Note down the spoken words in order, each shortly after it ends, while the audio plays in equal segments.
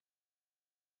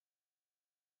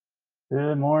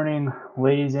Good morning,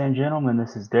 ladies and gentlemen.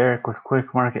 This is Derek with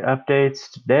Quick Market Updates.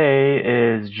 Today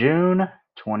is June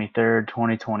 23rd,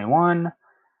 2021.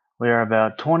 We are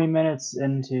about 20 minutes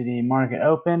into the market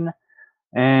open,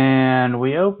 and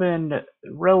we opened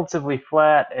relatively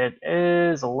flat. It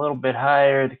is a little bit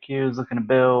higher. The Q is looking to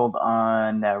build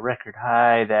on that record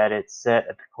high that it set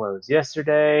at the close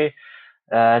yesterday.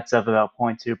 It's up about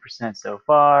 0.2% so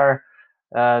far.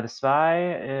 The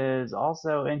SPY is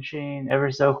also inching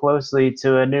ever so closely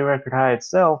to a new record high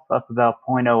itself, up about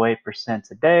 0.08%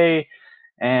 today,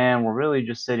 and we're really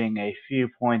just sitting a few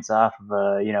points off of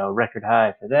a record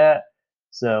high for that.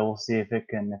 So we'll see if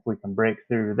we can break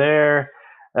through there.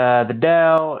 The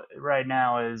Dow right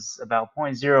now is about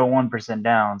 0.01%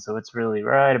 down, so it's really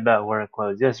right about where it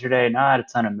closed yesterday. Not a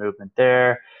ton of movement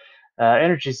there.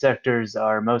 Energy sectors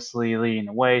are mostly leading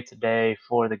the way today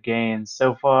for the gains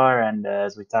so far, and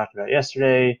as we talked about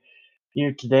yesterday,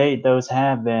 year to date, those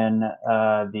have been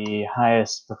the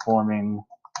highest performing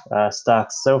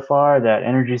stocks so far, that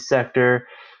energy sector.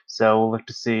 So we'll look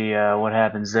to see what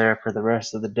happens there for the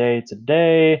rest of the day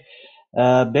today.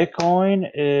 Bitcoin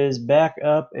is back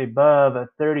up above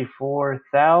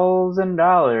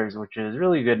 $34,000, which is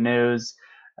really good news.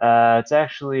 It's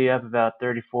actually up about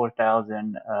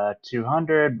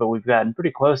 34,200, but we've gotten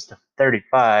pretty close to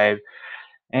 35.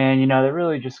 And that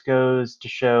really just goes to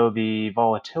show the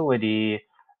volatility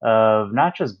of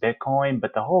not just Bitcoin,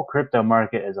 but the whole crypto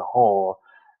market as a whole.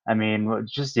 I mean,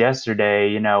 just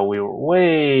yesterday, we were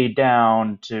way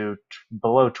down to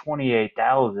below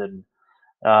 28,000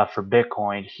 for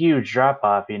Bitcoin. Huge drop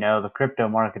off. The crypto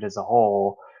market as a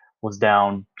whole was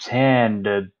down 10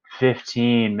 to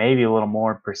 15, maybe a little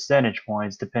more percentage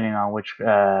points, depending on which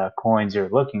coins you're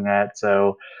looking at.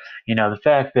 So, the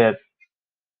fact that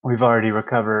we've already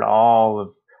recovered all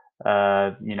of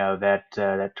that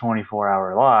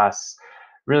 24-hour loss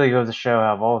really goes to show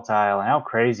how volatile and how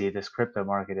crazy this crypto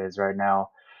market is right now.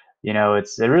 It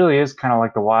really is kind of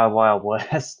like the wild wild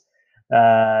west.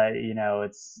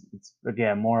 It's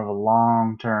again more of a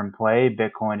long-term play,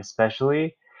 Bitcoin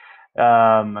especially.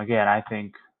 Again, I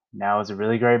think now is a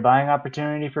really great buying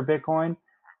opportunity for Bitcoin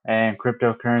and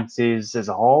cryptocurrencies as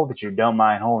a whole that you don't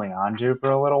mind holding on to for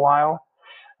a little while.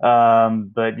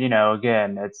 But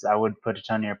again, I wouldn't put a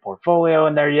ton of your portfolio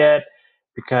in there yet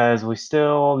because we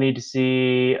still need to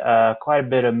see quite a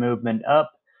bit of movement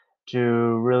up to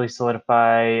really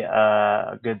solidify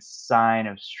a good sign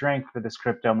of strength for this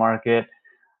crypto market.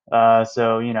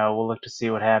 So we'll look to see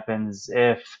what happens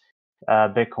if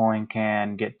Bitcoin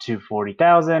can get to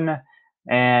 40,000,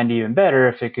 and even better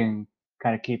if it can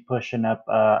kind of keep pushing up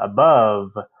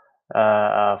above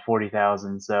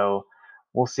 40,000. So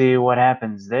we'll see what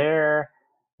happens there.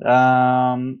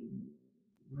 Um,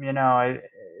 it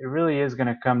really is going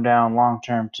to come down long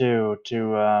term too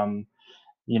to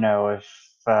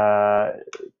if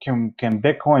can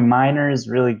Bitcoin miners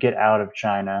really get out of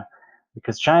China,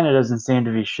 because China doesn't seem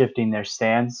to be shifting their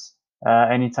stance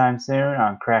anytime soon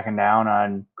on cracking down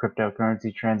on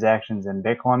cryptocurrency transactions and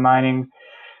Bitcoin mining.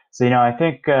 So, I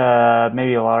think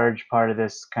maybe a large part of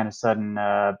this kind of sudden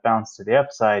bounce to the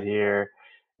upside here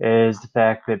is the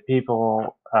fact that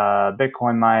people,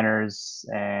 Bitcoin miners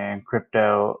and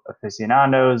crypto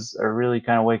aficionados, are really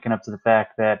kind of waking up to the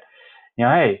fact that,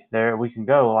 hey, there we can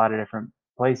go a lot of different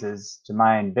places to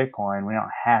mine Bitcoin. We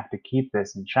don't have to keep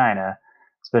this in China,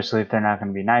 especially if they're not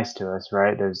going to be nice to us,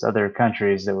 right? There's other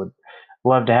countries that would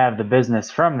love to have the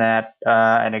business from that.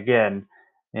 And again,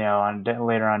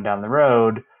 later on down the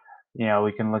road,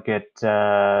 we can look at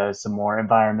some more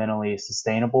environmentally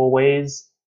sustainable ways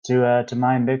to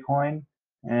mine Bitcoin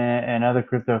and other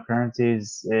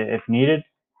cryptocurrencies if needed.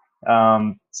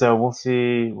 So we'll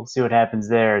see what happens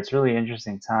there. It's really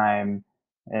interesting time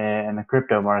in the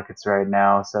crypto markets right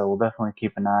now, so we'll definitely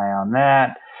keep an eye on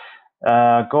that.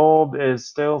 Gold is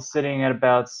still sitting at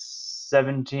about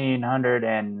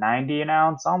 1,790 an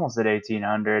ounce, almost at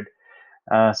 1,800.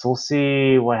 So we'll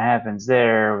see what happens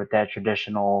there with that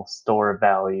traditional store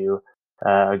value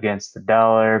against the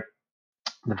dollar.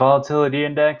 The volatility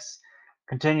index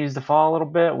continues to fall a little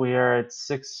bit. We are at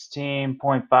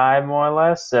 16.5 more or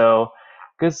less, so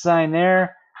good sign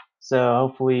there. So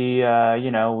hopefully,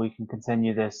 we can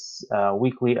continue this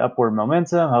weekly upward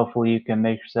momentum. Hopefully, you can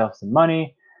make yourself some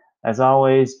money. As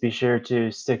always, be sure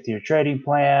to stick to your trading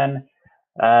plan.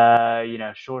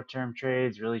 Short-term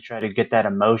trades, really try to get that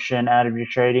emotion out of your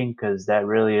trading because that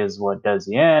really is what does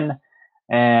you in.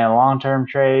 And long-term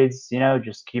trades,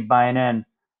 just keep buying in,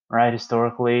 right?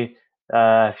 Historically,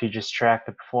 if you just track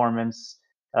the performance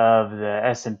of the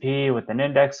S&P with an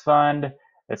index fund,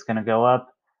 it's going to go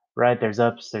up, right? There's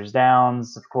ups, there's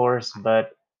downs, of course,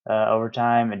 but over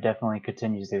time. It definitely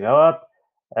continues to go up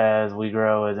as we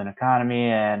grow as an economy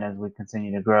and as we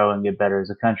continue to grow and get better as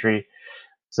a country.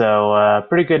 So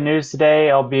pretty good news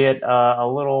today, albeit a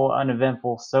little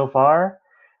uneventful so far.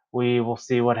 We will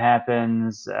see what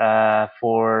happens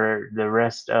for the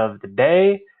rest of the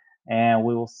day, and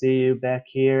we will see you back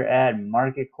here at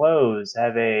market close.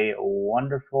 Have a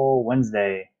wonderful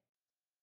Wednesday.